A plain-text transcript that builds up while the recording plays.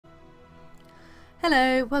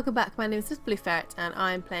Hello, welcome back. My name is Blue Ferret and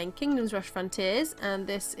I'm playing Kingdoms Rush Frontiers, and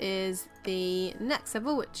this is the next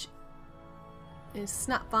level, which is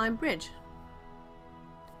Snapvine Bridge.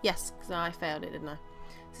 Yes, because I failed it, didn't I?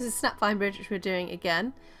 This is Snapvine Bridge, which we're doing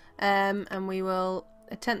again, and we will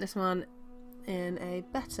attempt this one in a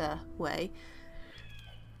better way.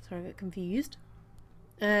 Sorry, I got confused.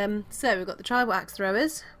 So we've got the tribal axe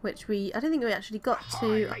throwers, which I don't think we actually got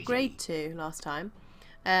to upgrade to last time.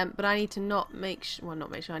 But I need to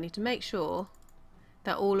I need to make sure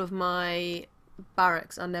that all of my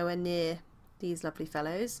barracks are nowhere near these lovely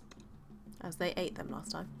fellows, as they ate them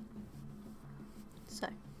last time. So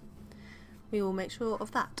we will make sure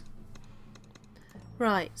of that.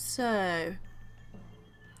 Right, so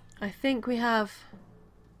I think we have,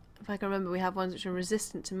 if I can remember, we have ones which are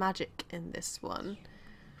resistant to magic in this one.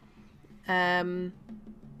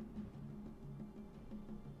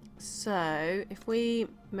 So if we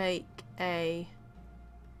make a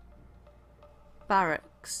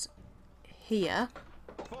barracks here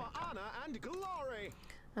for honor and glory,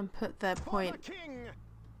 and put their point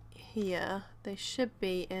here, they should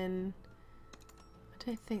be in. I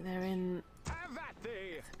don't think they're in.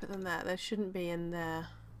 Put them there. They shouldn't be in there,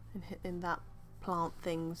 in that plant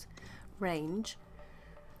thing's range.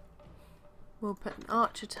 We'll put an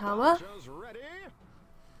archer tower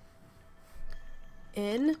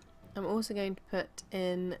in. I'm also going to put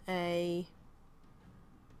in a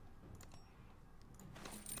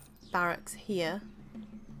barracks here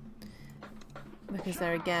because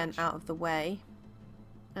they're again out of the way,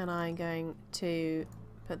 and I'm going to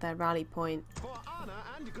put their rally point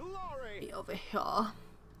be over here.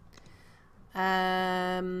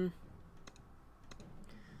 I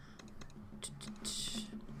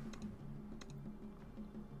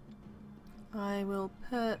will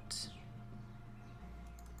put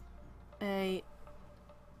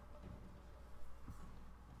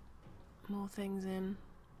more things in.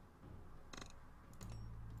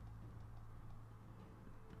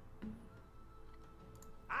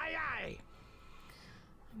 Aye, aye.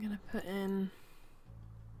 I'm gonna put in.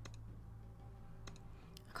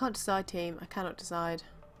 I can't decide, team. I cannot decide.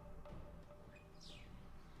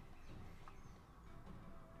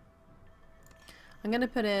 I'm gonna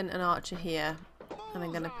put in an archer here, and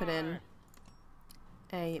I'm gonna put in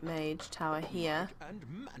a mage tower here, and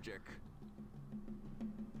magic.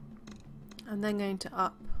 I'm then going to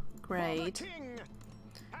upgrade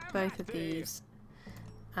both of these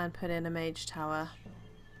and put in a mage tower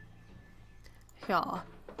here.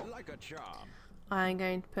 Like a charm. I'm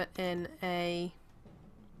going to put in a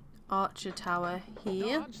archer tower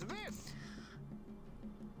here,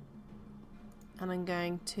 and I'm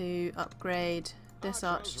going to upgrade this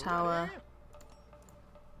archer tower.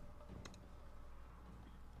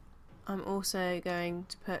 I'm also going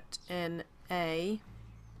to put in a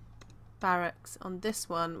barracks on this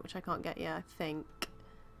one, which I can't get yet, I think.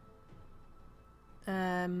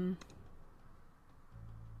 I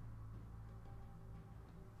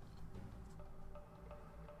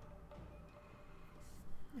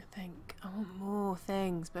think I want more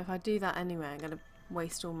things, but if I do that anyway, I'm going to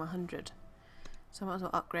waste all my 100. So I might as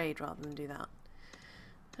well upgrade rather than do that.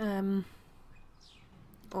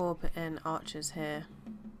 Or put in archers here.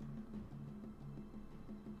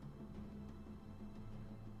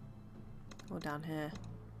 Or down here.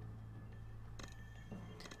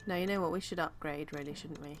 No, you know what? We should upgrade, really,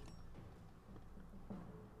 shouldn't we?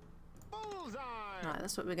 Bullseye. Right,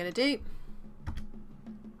 that's what we're going to do.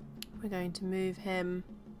 We're going to move him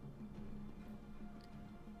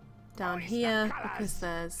down here because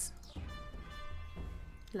there's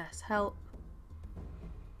less help.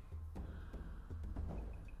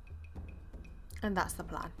 And that's the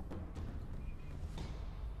plan.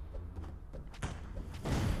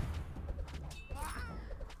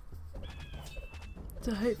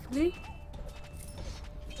 So hopefully,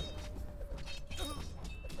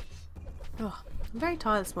 I'm very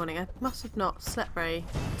tired this morning. I must have not slept very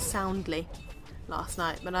soundly last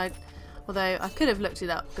night, but although I could have looked it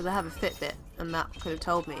up because I have a Fitbit and that could have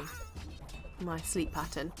told me my sleep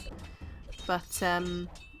pattern, but I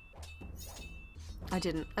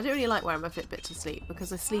didn't. I don't really like wearing my Fitbit to sleep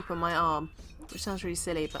because I sleep on my arm, which sounds really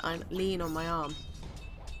silly, but I lean on my arm.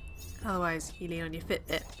 Otherwise, you lean on your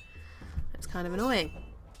Fitbit. It's kind of annoying,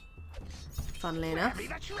 funnily enough.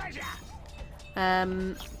 Oh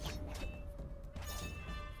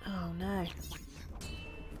no.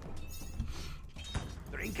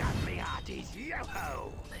 Drink up me hearties,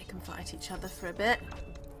 yo-ho. They can fight each other for a bit.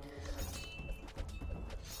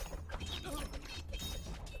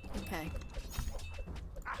 Okay.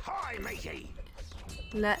 Ahoy, matey.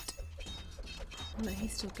 No,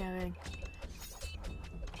 he's still going.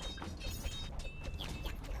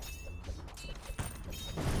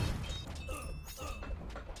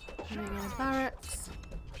 barracks.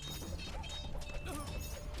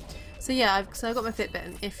 So yeah, I've got my Fitbit,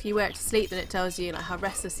 and if you wear it to sleep, then it tells you like how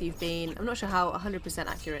restless you've been. I'm not sure how 100%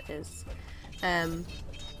 accurate it is.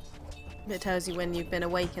 But it tells you when you've been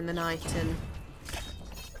awake in the night and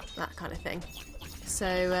that kind of thing.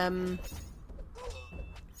 So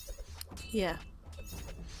yeah,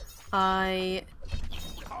 but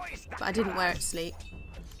I didn't wear it to sleep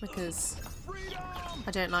because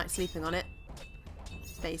I don't like sleeping on it,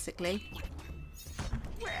 basically.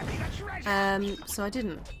 So I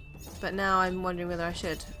didn't. But now I'm wondering whether I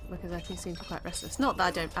should, because I think it seems quite restless. Not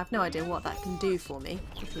that I have no idea what that can do for me,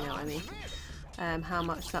 if you know what I mean. How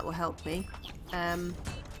much that will help me.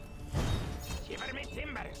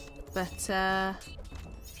 But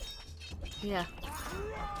yeah.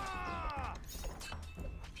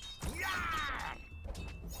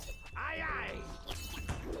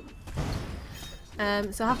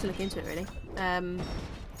 So I have to look into it really.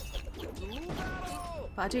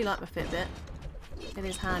 But I do like my Fitbit. It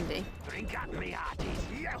is handy. Drink up me hearties,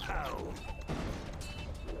 yo-ho!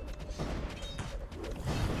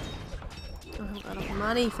 I haven't got enough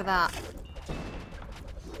money for that.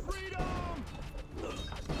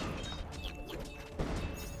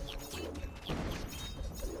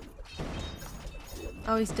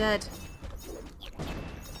 Oh, he's dead.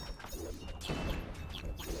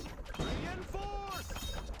 Tell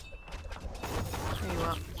you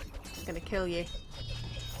what, I'm gonna kill you.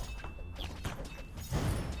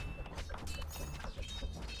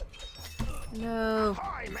 No.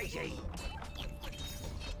 Hi, matey!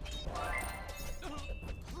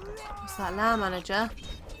 What's that, land manager?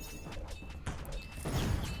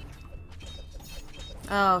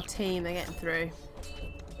 Oh, team, they're getting through.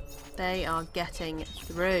 They are getting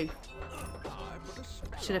through.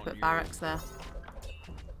 Should have put barracks there.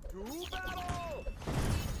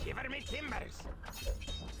 Shiver me timbers!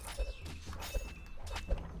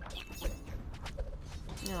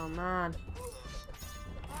 Oh man.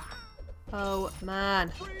 Oh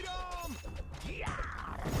man.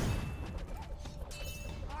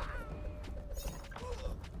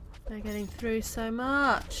 They're getting through so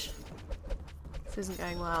much. This isn't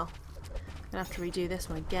going well. I'm gonna have to redo this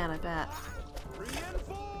one again, I bet.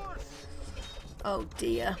 Oh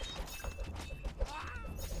dear.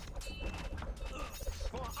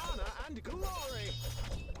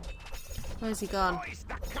 Where's he gone?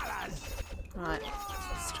 Right,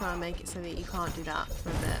 let's try and make it so that you can't do that for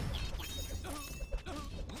a bit.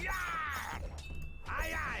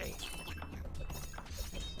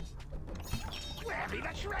 Where be the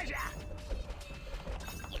treasure?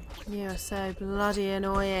 You are so bloody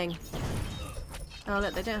annoying. Oh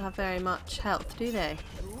look, they don't have very much health, do they?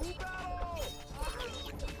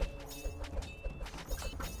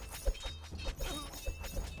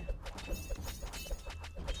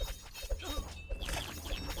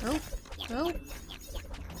 Oh, oh.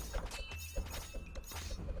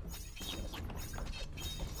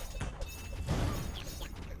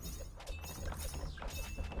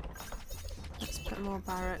 Let's put more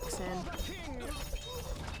barracks in.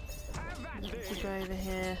 Let's go over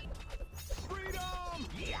here.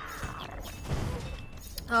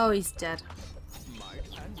 Oh, he's dead.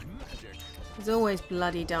 He's always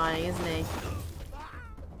bloody dying, isn't he?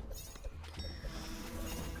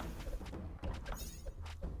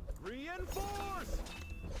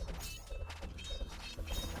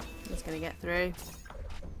 He's gonna get through.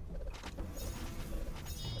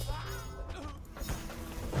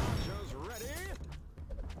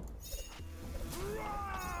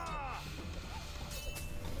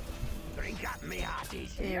 Drink up me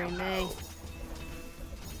hearties, Deary me.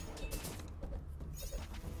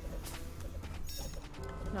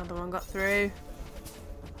 Another one got through.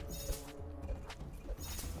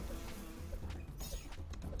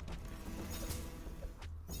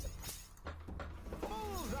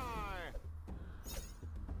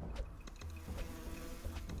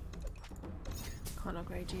 Can't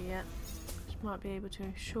upgrade you yet. Might be able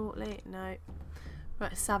to shortly. No.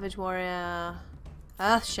 Right, Savage Warrior.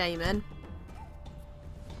 Earth Shaman.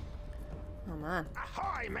 Oh man.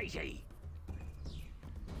 Ahoy, matey!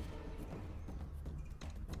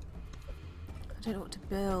 I don't know what to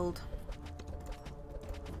build.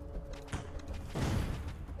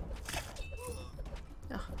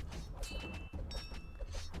 Ugh.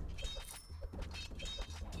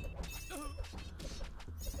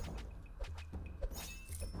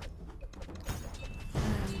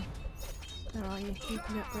 Where are you? Keep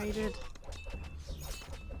me upgraded.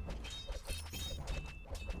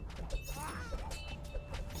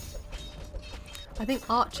 I think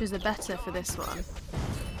archers are better for this one.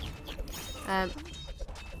 But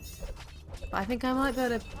I think I might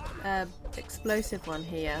build a explosive one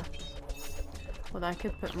here. Although I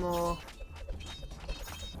could put more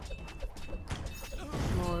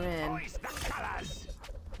in. Let's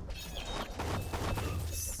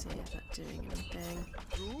see if that's doing anything.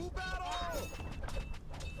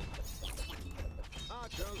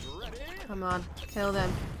 Come on, kill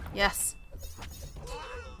them. Yes.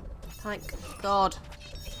 Thank God.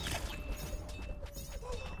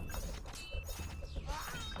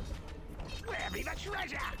 Where be the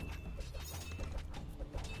treasure?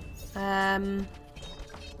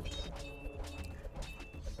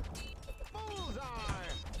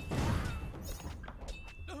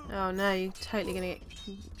 Oh no, you're totally gonna get...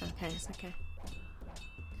 Okay, it's okay.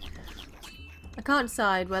 I can't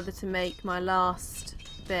decide whether to make my last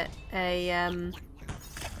bit a, oh,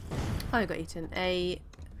 I got eaten. I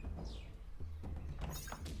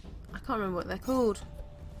can't remember what they're called.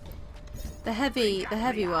 The heavy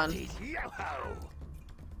one.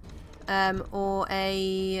 Or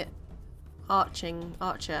a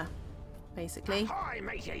archer, basically. Hi,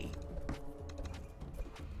 matey.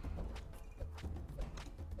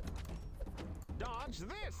 Dodge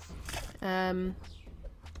this.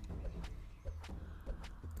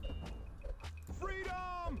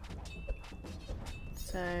 Freedom.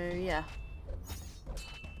 So yeah.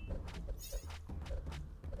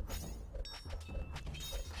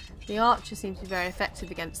 The archer seems to be very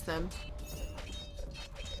effective against them.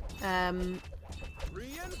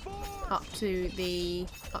 Up to a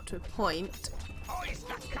point.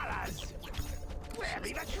 Oyster colours. Where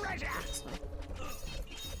be the treasure?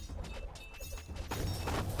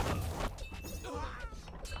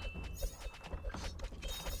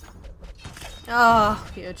 Oh,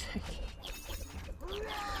 you're joking.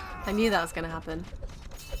 I knew that was going to happen.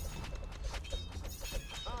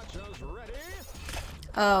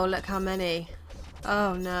 Oh, look how many.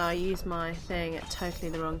 Oh no, I used my thing at totally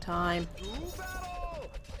the wrong time.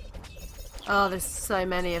 Oh, there's so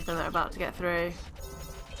many of them that are about to get through.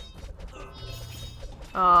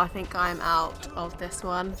 Oh, I think I'm out of this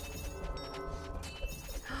one.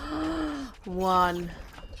 One.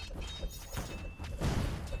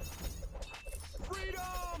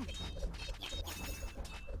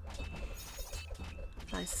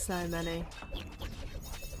 There's so many.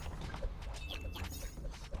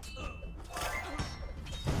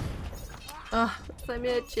 Oh, so many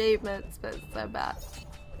achievements, but it's so bad.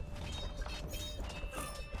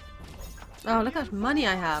 Oh, look how much money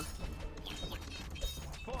I have.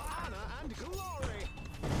 For honor and glory.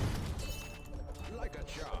 Like a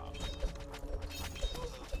charm.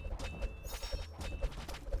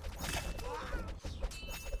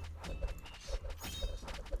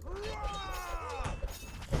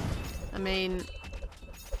 I mean...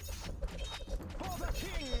 For the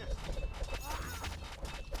king.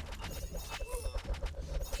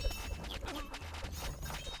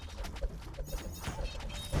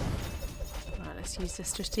 Right, let's use this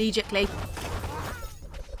strategically.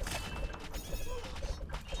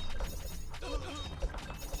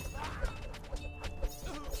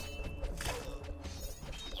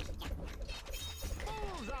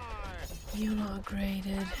 You're not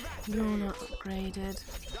upgraded. You're not upgraded.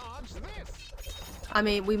 I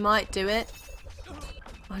mean, we might do it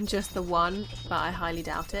on just the one, but I highly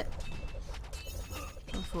doubt it.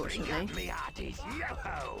 Unfortunately.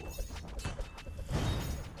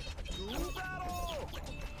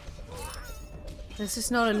 There's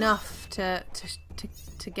just not enough to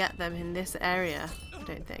get them in this area, I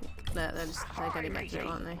don't think. They're getting back to it,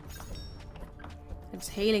 aren't they? They're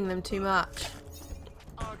just healing them too much.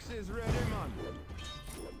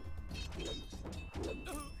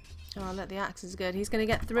 Oh, look, the axe is good. He's going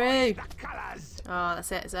to get through. Oh, that's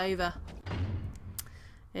it. It's over.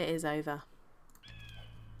 It is over.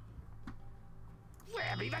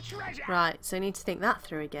 Right, so I need to think that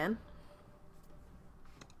through again.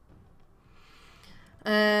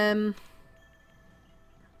 There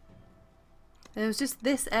was just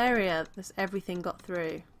this area that everything got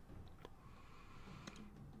through.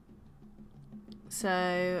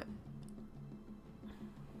 So...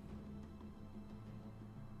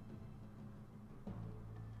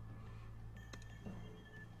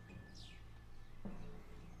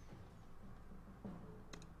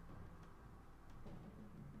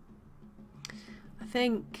 I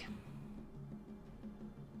think...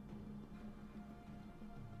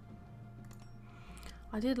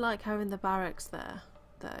 I did like having the barracks there,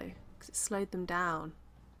 though, because it slowed them down.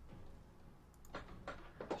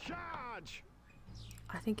 Charge!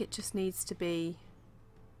 I think it just needs to be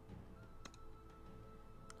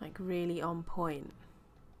like really on point.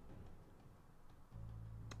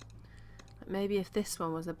 Like maybe if this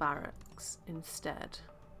one was a barracks instead.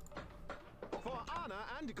 honor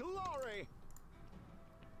and glory.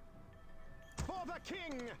 For the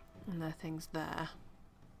king. And their thing's there.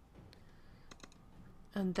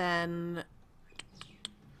 And then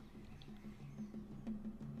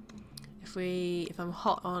if I'm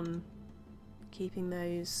hot on keeping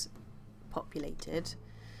those populated,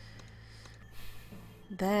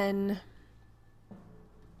 then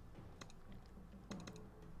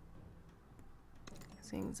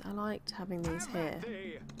things I liked having these here,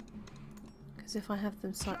 because if I have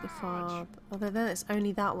them slightly far, although then it's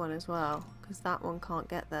only that one as well, because that one can't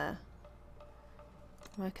get there.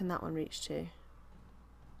 Where can that one reach to?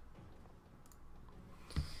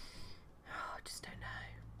 I just don't know.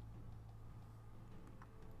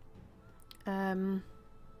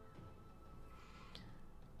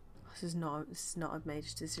 This is not a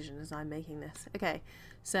major decision as I'm making this. Okay,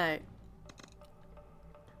 so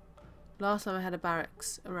last time I had a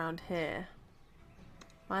barracks around here.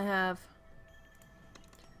 I have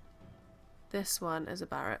this one as a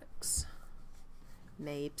barracks.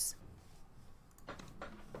 Mabes.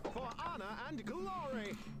 For honor and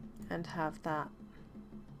glory. And have that.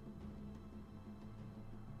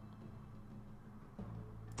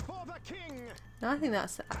 For the king. No, I think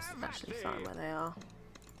that's actually fine where they are.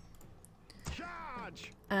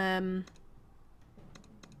 Charge.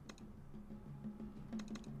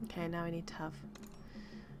 Okay, now we need to have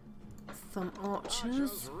some archers.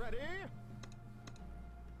 Archers ready.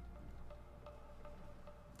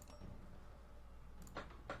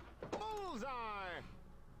 Bullseye.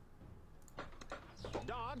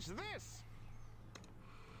 Dodge this.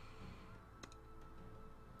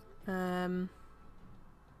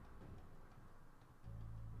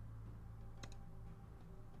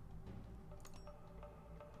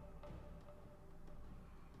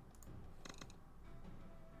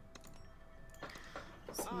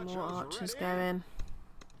 Some more archers going.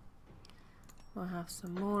 We'll have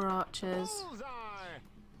some more archers. Bullseye.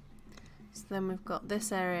 So then we've got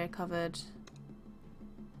this area covered.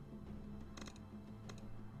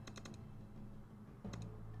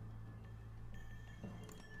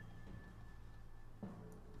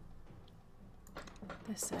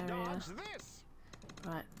 This area. Dodge this.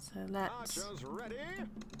 Right, so let's Archers ready.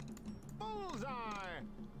 Bullseye.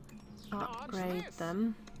 upgrade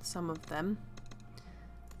them, some of them.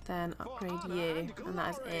 Then upgrade you, and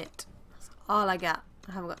that is it. That's all I got.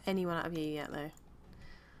 I haven't got anyone out of you yet though.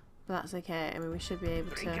 But that's okay. I mean, we should be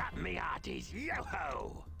able Drink to. up me hearties,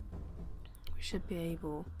 yo-ho! We should be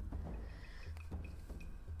able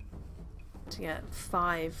to get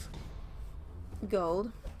 5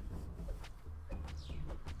 gold.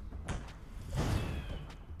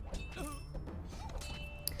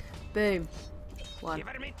 Boom. 1. Give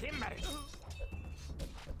her me timbers.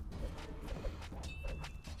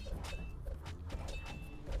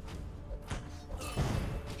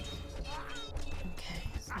 Okay,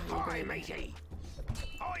 so Ahoy, matey!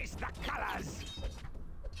 Hoist the colours!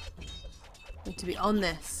 need to be on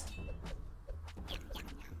this.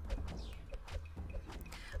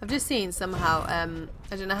 I've just seen somehow,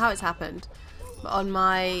 I don't know how it's happened, but on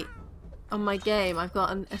my game I've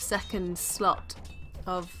got a second slot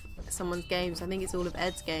of someone's games. I think it's all of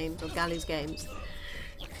Ed's games or Galley's games.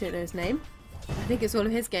 I don't know his name. I think it's all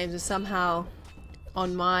of his games are somehow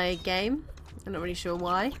on my game. I'm not really sure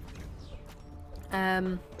why.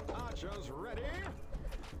 Archers ready.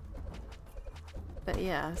 But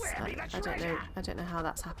yeah, I don't know how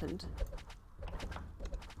that's happened.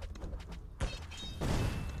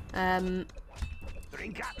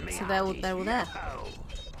 Drink up me So they're all there, yo-ho!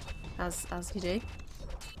 as you do.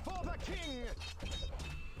 For the king.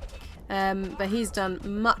 But he's done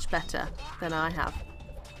much better than I have.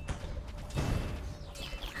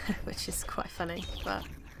 Which is quite funny, but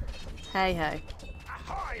hey ho.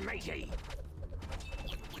 Ahoy, matey!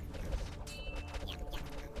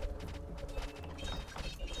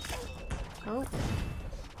 Oh,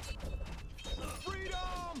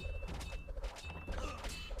 Freedom.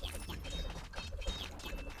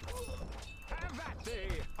 Have at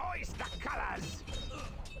thee. Hoist the colours!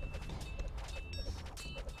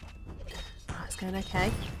 oh, it's going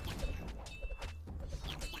okay.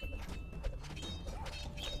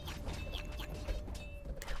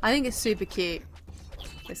 I think it's super cute,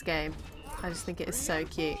 this game. I just think it is so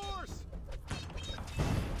cute. Force.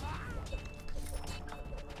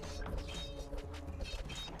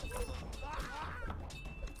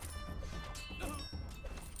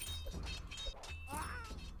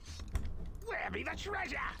 Where be the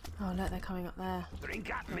treasure? Oh look, they're coming up there.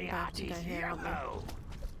 Drink up me I'm about to go hearties, here, aren't they? yo-ho!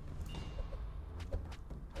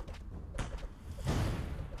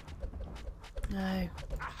 No.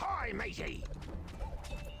 Ahoy, matey!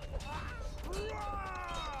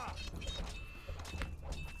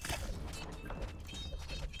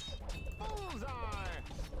 Bullseye!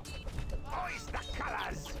 Hoist the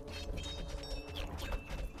colours!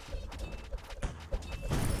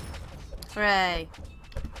 Hooray!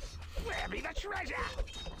 Where be the treasure?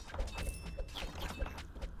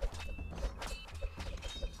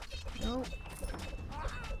 Oh.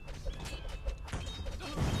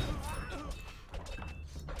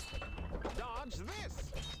 Dodge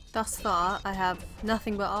this! Thus far, I have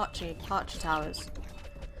nothing but archer towers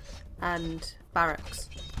and barracks,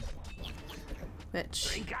 which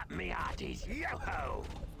Drink up me hearties, yo-ho!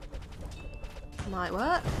 might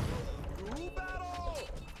work. To battle!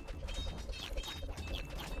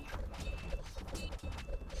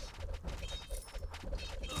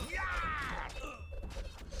 Yeah!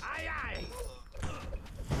 Aye, aye!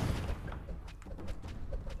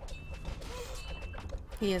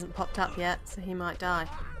 He hasn't popped up yet, so he might die.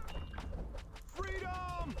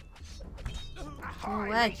 Freedom! Ahoy,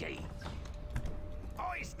 way. matey!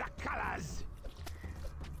 Hoist the colours!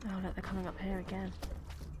 Oh look, they're coming up here again.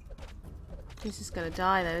 He's just gonna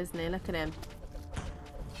die though, isn't he? Look at him.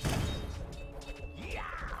 Yeah!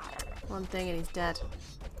 One thing and he's dead.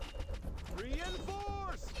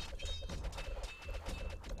 Reinforce!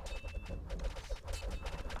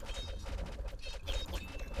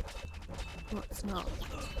 What's not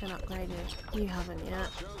been upgraded? You haven't yet.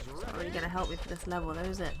 It's not really gonna help me for this level though,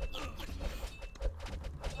 is it?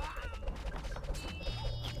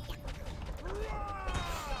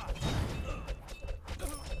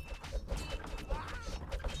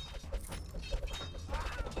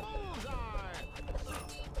 Bullseye!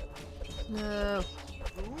 No.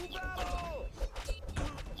 To battle!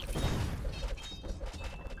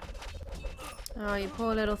 Oh, you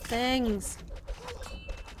poor little things.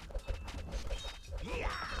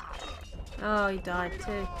 Oh, he died too.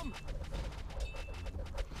 Freedom!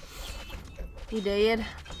 He did.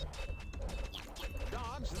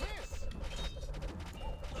 Dodge this!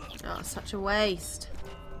 Oh, such a waste.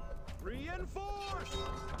 Reinforce!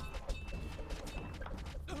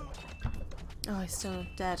 Oh, he's still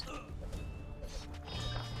dead.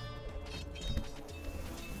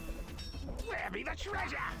 Where be the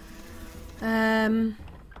treasure?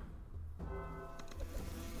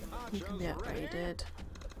 He can be upgraded.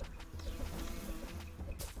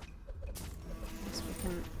 So we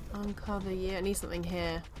can uncover you. I need something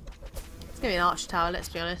here. It's gonna be an archer tower, let's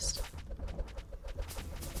be honest.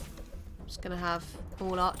 I'm just gonna have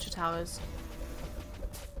all archer towers.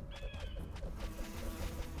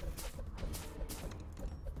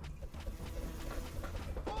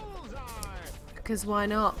 Bullseye! Because why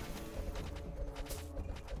not?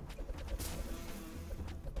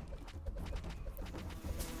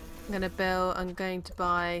 I'm going to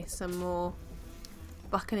buy some more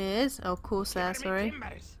buccaneers. Oh, Corsair, sorry.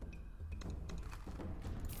 Timbers.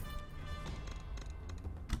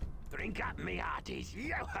 Drink up me hearties,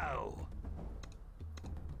 yo-ho!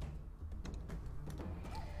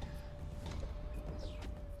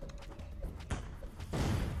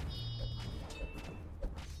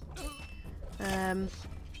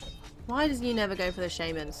 Why does you never go for the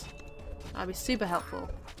shamans? That'd be super helpful.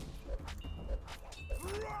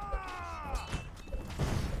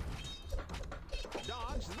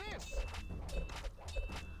 Dodge this!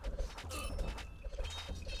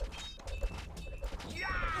 Yeah!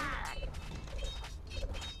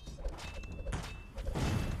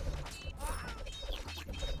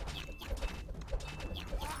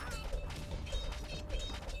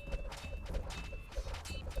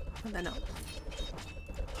 But they're not.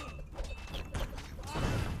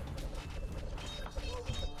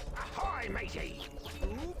 Ahoy, matey!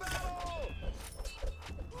 To battle!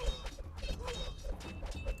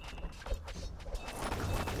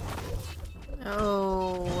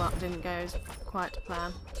 Oh, that didn't go as quite to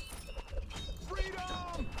plan.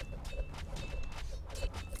 Freedom!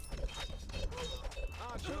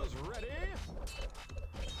 Archers ready?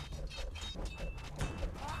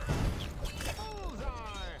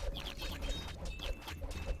 Bullseye!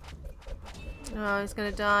 Oh, he's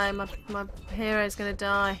gonna die. My hero's gonna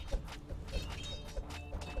die.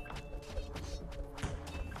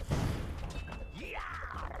 Yeah!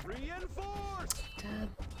 Reinforce! Damn.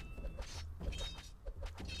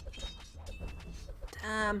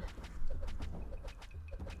 Damn.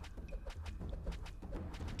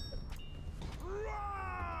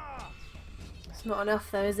 Rah! It's not enough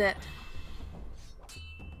though, is it?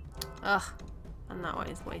 Ugh. And that one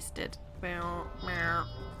is wasted.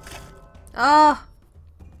 Ah!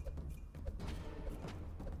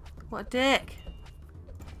 What a dick.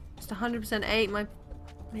 Just 100% ate my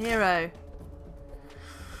hero.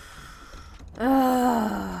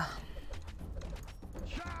 Ugh.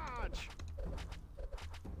 Charge!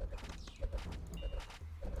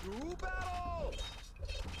 To battle!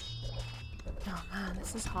 Oh man,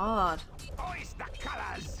 this is hard. Hoist the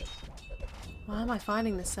colours! Why am I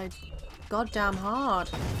finding this so goddamn hard?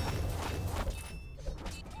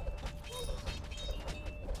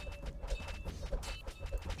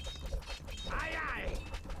 Aye, aye!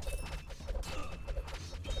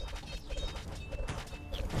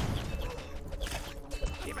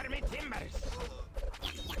 Shiver me timbers!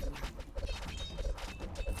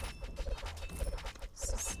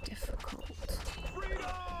 This is difficult.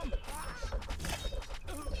 Freedom!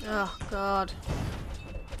 Oh god.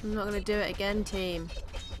 I'm not gonna do it again, team.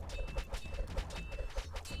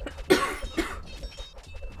 I'm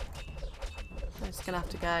just gonna have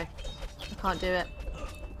to go. I can't do it.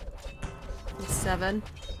 It's 7.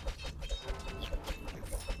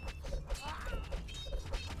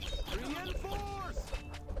 Reinforce!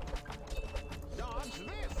 Dodge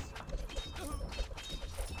this!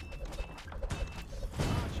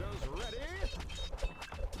 Archers ready!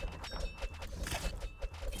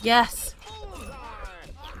 Yes! Bullseye!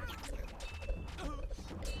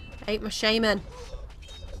 Ate my shaman.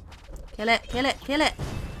 Kill it, kill it, kill it!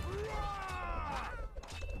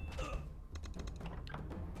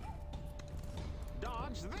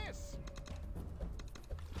 Dodge this!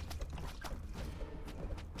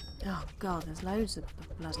 Oh god, there's loads of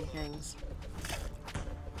bloody things.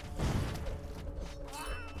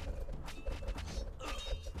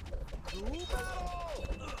 To battle!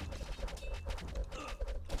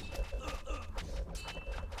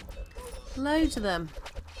 Loads of them.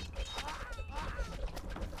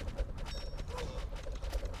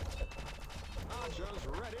 Archers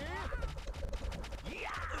ready!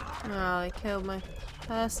 Oh, they killed my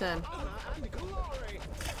person. Honor and glory!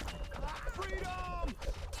 Freedom!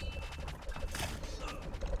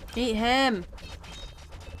 Eat him!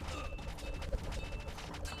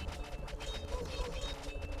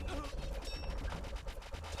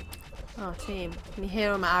 Oh, team. Can you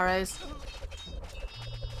hear all my arrows?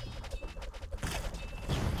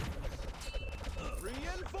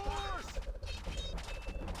 Reinforce!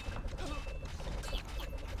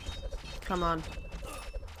 Come on.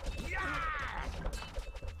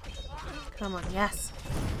 Come on, yes.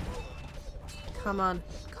 Come on,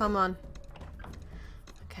 come on.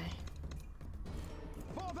 Okay.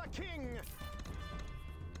 For the king!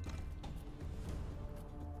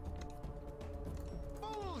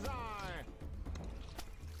 Bullseye!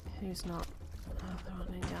 Who's not? Oh, there aren't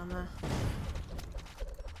any down there.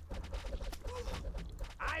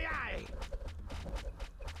 Aye, aye!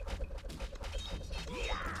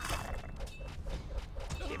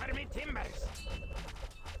 Shiver me timbers!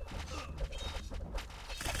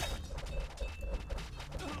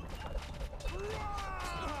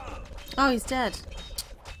 Oh, he's dead.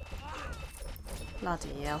 Bloody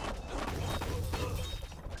hell.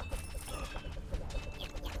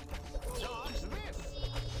 Dodge this!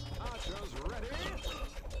 Archers ready!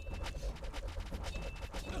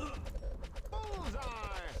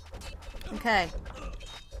 Bullseye! Okay.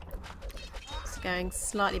 It's going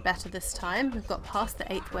slightly better this time. We've got past the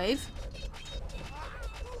 8th wave.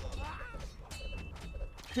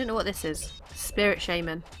 I don't know what this is. Spirit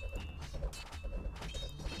Shaman.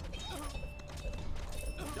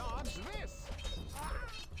 Dodge this!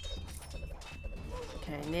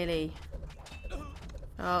 Okay, nearly.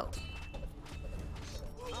 Oh,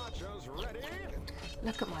 Archers ready!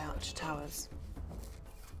 look at my archer towers.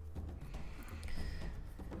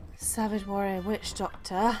 Savage Warrior, Witch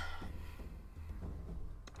Doctor.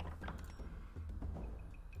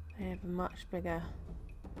 They have a much bigger.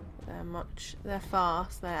 They're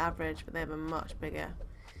fast, they're average, but they have a much bigger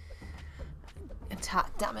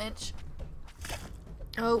attack damage.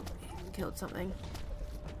 Oh, killed something.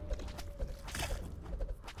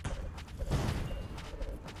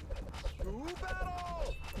 To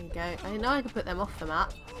battle! There you go. I didn't know I could put them off the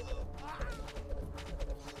map.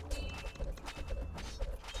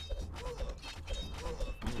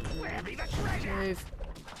 Where be the treasure? Move.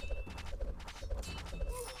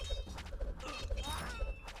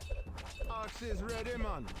 Ox is ready,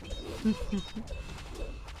 man.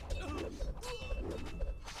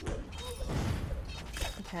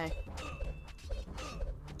 Okay.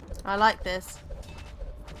 I like this.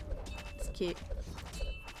 It's cute.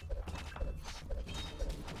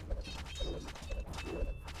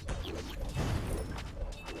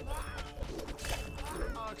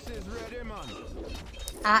 Ox is ready, man.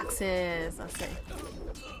 Axes, I see.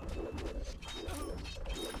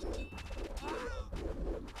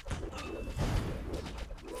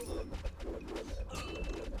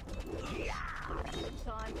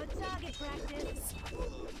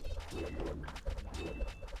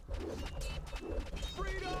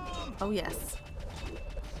 Oh yes.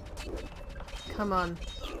 Come on.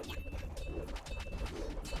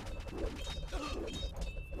 Oh,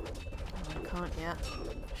 I can't yet.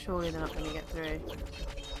 Surely they're not going to get through.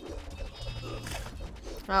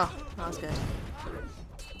 Oh, that was good.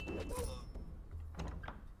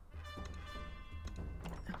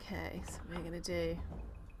 Okay, so what are we going to do?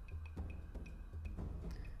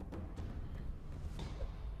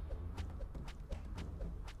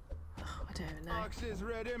 Oh, I don't even know. Axes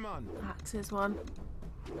ready, man. Axe is one.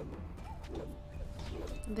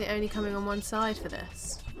 Are they only coming on one side for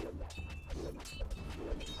this?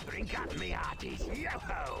 Drink up me hearties,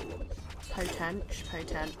 yo-ho! Potench,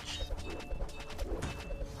 potench.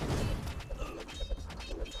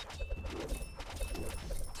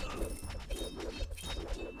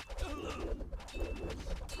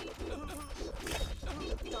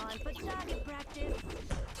 Time for target practice.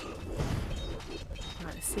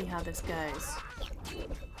 Right, let's see how this goes.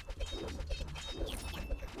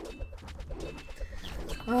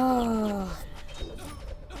 Oh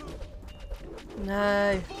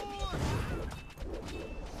no!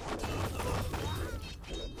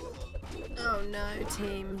 Oh no,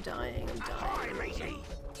 team, dying, I'm dying. Hi, matey!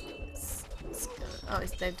 Oh,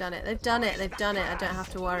 they've done it! They've done it! They've done it! I don't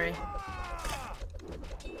have to worry.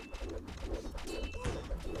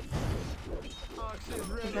 Axes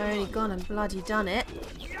ready, They've only gone and bloody done it.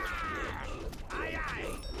 Aye,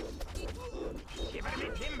 aye! Shiver me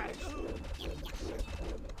timbers!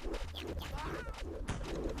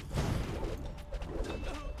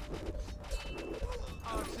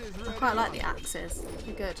 Axes I ready. quite like the axes.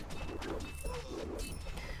 They're good.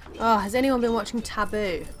 Oh, has anyone been watching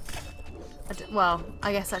Taboo? Well,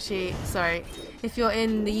 I guess actually, sorry. If you're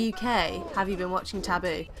in the UK, have you been watching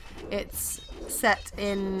Taboo? It's set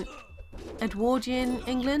in Edwardian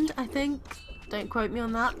England, I think. Don't quote me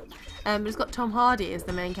on that. But it's got Tom Hardy as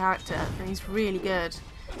the main character, and he's really good.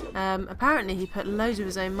 Apparently he put loads of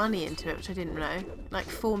his own money into it, which I didn't know. Like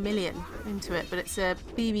 4 million into it, but it's a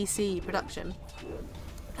BBC production.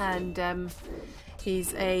 And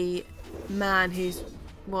he's a man who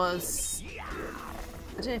was,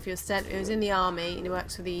 I don't know if he was sent, he was in the army, and he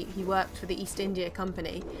worked for the East India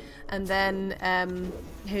Company, and then I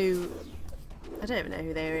don't even know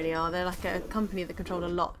who they really are. They're like a company that controlled a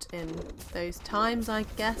lot in those times, I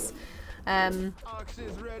guess.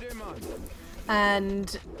 Axes ready, man.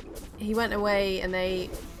 And he went away and they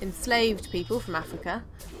enslaved people from Africa,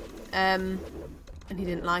 and he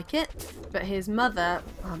didn't like it. But his mother,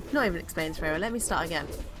 not even explains very well. Let me start again.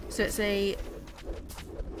 So it's a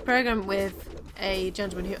program with a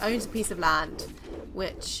gentleman who owns a piece of land,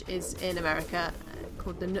 which is in America,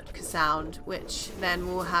 called the Nootka Sound, which then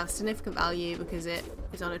will have significant value because it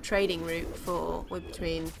is on a trading route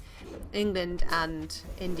between England and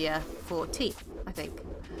India for tea, I think.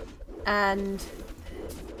 And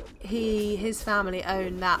his family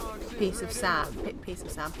own that piece of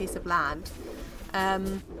land,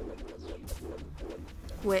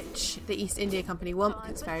 which the East India Company want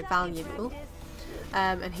because it's very valuable,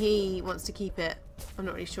 and he wants to keep it. I'm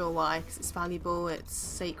not really sure why, because it's valuable, it's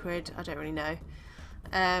sacred, I don't really know.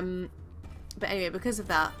 But anyway, because of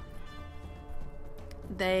that,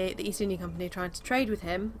 the East India Company are trying to trade with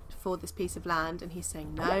him for this piece of land, and he's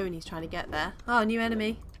saying no, and he's trying to get there. Oh, new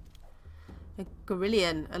enemy. A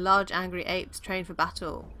gorillion, a large angry apes trained for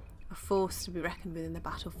battle, a force to be reckoned with in the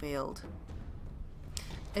battlefield.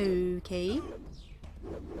 Okay.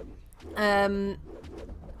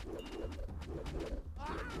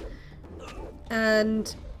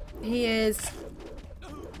 And he is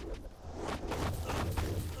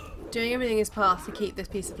doing everything in his path to keep this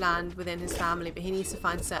piece of land within his family, but he needs to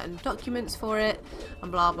find certain documents for it,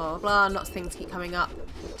 and blah blah blah, and lots of things keep coming up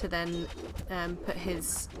to then put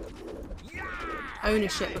his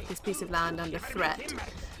ownership of this piece of land under threat.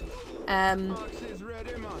 Axes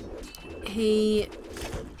ready, man. He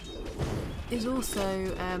is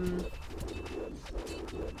also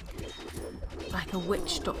like a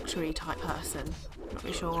witch doctory type person. Not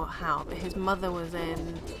really sure how, but his mother was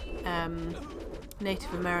in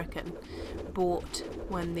Native American, bought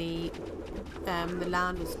when the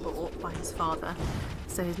land was bought by his father.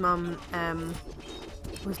 So his mum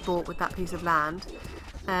was bought with that piece of land,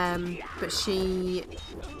 but she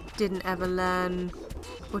didn't ever learn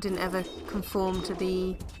or didn't ever conform to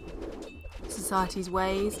the society's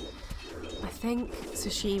ways, I think. So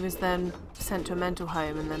she was then sent to a mental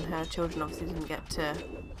home, and then her children obviously didn't get to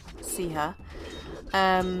see her.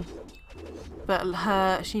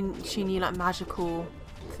 But she knew like magical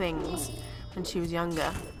things when she was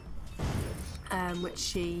younger, which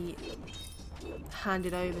she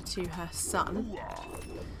handed over to her son.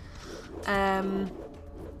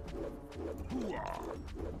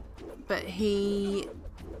 But he...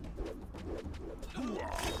 I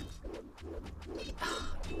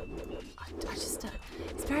just don't...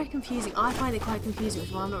 It's very confusing. I find it quite confusing, which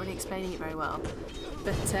is why I'm not really explaining it very well.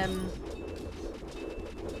 But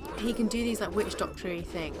he can do these like witch doctor-y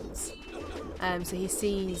things. So he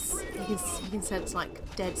sees, he can sense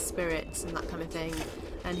like dead spirits and that kind of thing,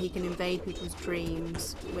 and he can invade people's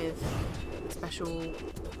dreams with special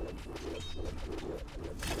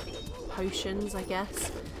potions, I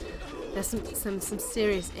guess. There's some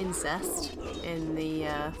serious incest in the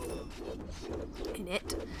in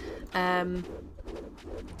it,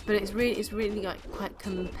 but it's really like quite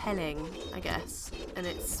compelling, I guess, and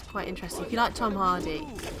it's quite interesting. If you like Tom Hardy,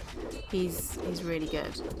 he's really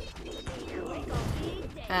good.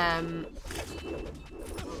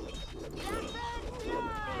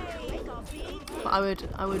 But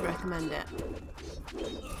I would recommend it.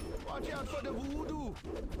 Watch out for the voodoo.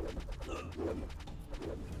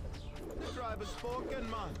 The driver's spoken,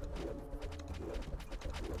 man.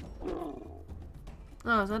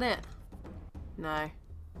 Oh, is that it? No.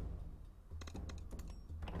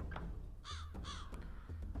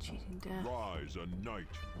 Cheating death. Rise a knight,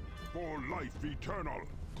 for life eternal.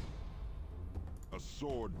 A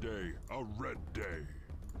sword day, a red day.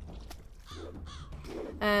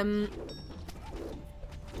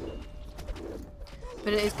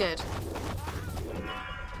 But it is good.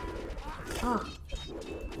 Oh,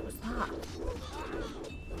 what's that?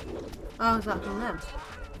 Oh, is that from them?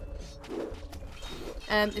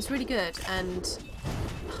 It's really good, and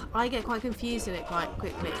I get quite confused in it quite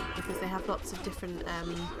quickly because they have lots of different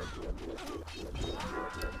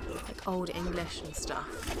like old English and stuff.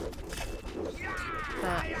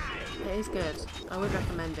 But it is good. I would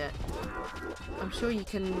recommend it. I'm sure you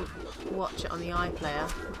can watch it on the iPlayer,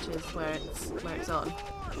 which is where it's on.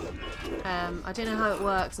 I don't know how it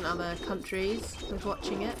works in other countries with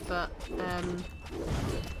watching it, but I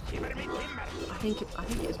think it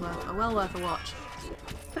is well worth a watch.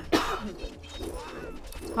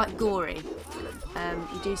 It's quite gory.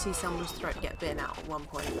 You do see someone's throat get bitten out at one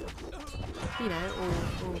point. You know,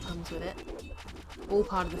 all comes with it. All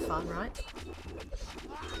part of the fun, right?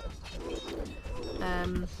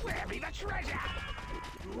 Where be the treasure?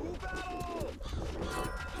 To battle!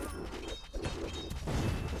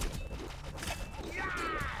 Yeah,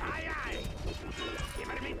 aye, aye. Give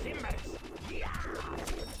me timbers. Yeah.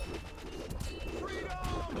 Freedom!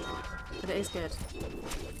 But it is good.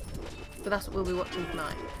 But that's what we'll be watching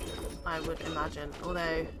tonight, I would imagine.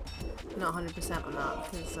 Although, not 100% on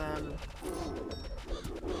that, because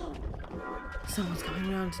someone's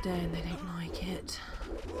coming around today and they don't like it.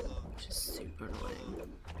 Which is super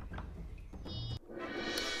annoying.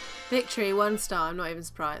 Victory, 1 star. I'm not even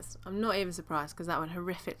surprised. I'm not even surprised because that went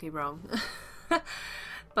horrifically wrong.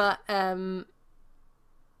 But I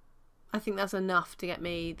think that's enough to get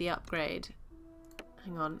me the upgrade.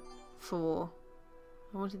 Hang on.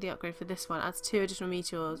 I wanted the upgrade for this one. Adds 2 additional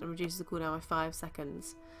meteors and reduces the cooldown by 5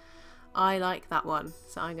 seconds. I like that one,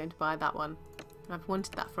 so I'm going to buy that one. I've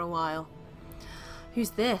wanted that for a while. Who's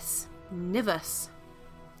this? Nivus.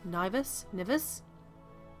 Nivus? Nivus?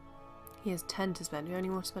 He has 10 to spend. Do we have any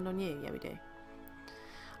more to spend on you? Yeah, we do.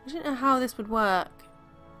 I don't know how this would work.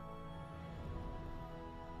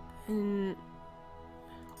 Oh,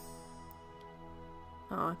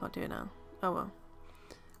 I can't do it now. Oh well.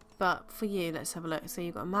 But for you, let's have a look. So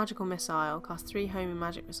you've got a magical missile. Cast 3 homing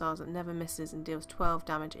magic missiles that never misses and deals 12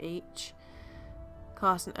 damage each.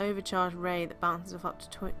 Cast an overcharged ray that bounces off up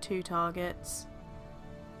to 2 targets.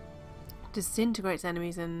 Disintegrates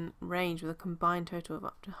enemies in range with a combined total of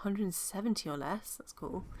up to 170 or less. That's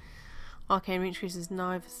cool. Arcane Reach increases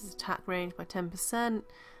Nivus' attack range by 10%.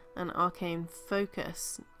 And Arcane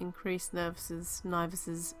Focus increased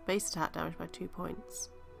Nivus' base attack damage by 2 points.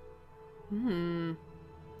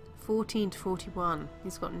 14 to 41.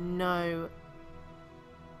 He's got no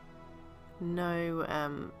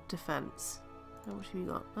defense. How much have you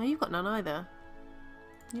got? Oh, you've got none either.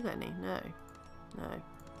 You got any? No. No.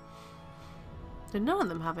 Do none of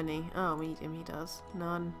them have any? Oh, medium he does.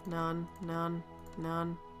 None, none, none,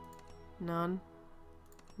 none, none,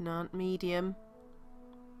 none. Medium.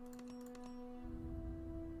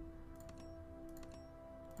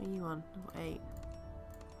 What are you on? I've got 8.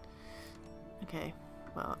 Okay.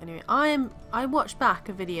 Well, anyway, I watched back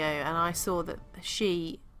a video and I saw that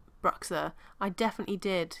Bruxa, I definitely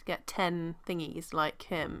did get 10 thingies like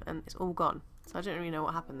him, and it's all gone. So I don't really know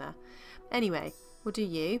what happened there. Anyway, we'll do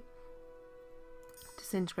you.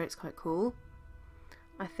 Disintegrate's quite cool.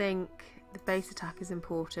 I think the base attack is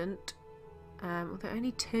important. Although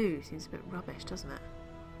only 2 seems a bit rubbish, doesn't it?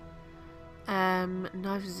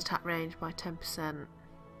 Knives his attack range by 10%.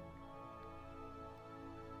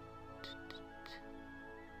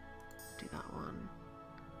 Do that one.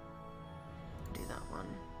 Do that one.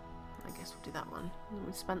 I guess we'll do that one.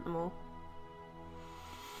 We've spent them all.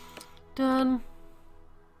 Done.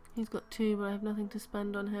 He's got 2, but I have nothing to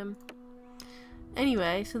spend on him.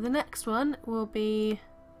 Anyway, so the next one will be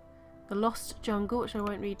The Lost Jungle, which I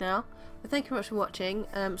won't read now. But thank you very much for watching.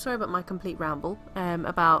 Sorry about my complete ramble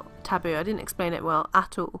about Taboo. I didn't explain it well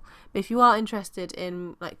at all. But if you are interested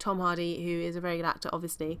in like Tom Hardy, who is a very good actor,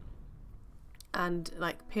 obviously, and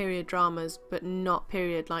like period dramas, but not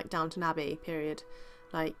period like Downton Abbey period,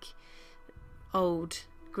 like old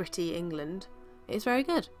gritty England, it's very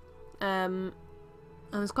good. And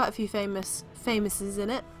there's quite a few famouses in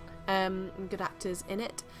it, and good actors in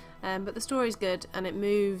it. But the story's good and it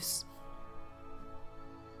moves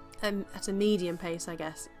at a medium pace, I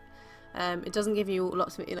guess. It doesn't give you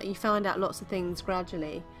lots of, like, you find out lots of things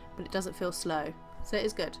gradually, but it doesn't feel slow, so it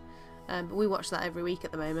is good. But we watch that every week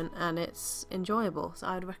at the moment and it's enjoyable, so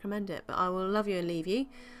I would recommend it. But I will love you and leave you,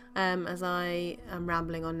 as I am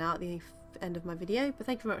rambling on now at the end of my video. But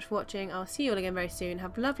thank you very much for watching. I'll see you all again very soon.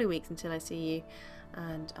 Have lovely weeks until I see you,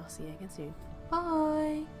 and I'll see you again soon.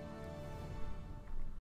 Bye.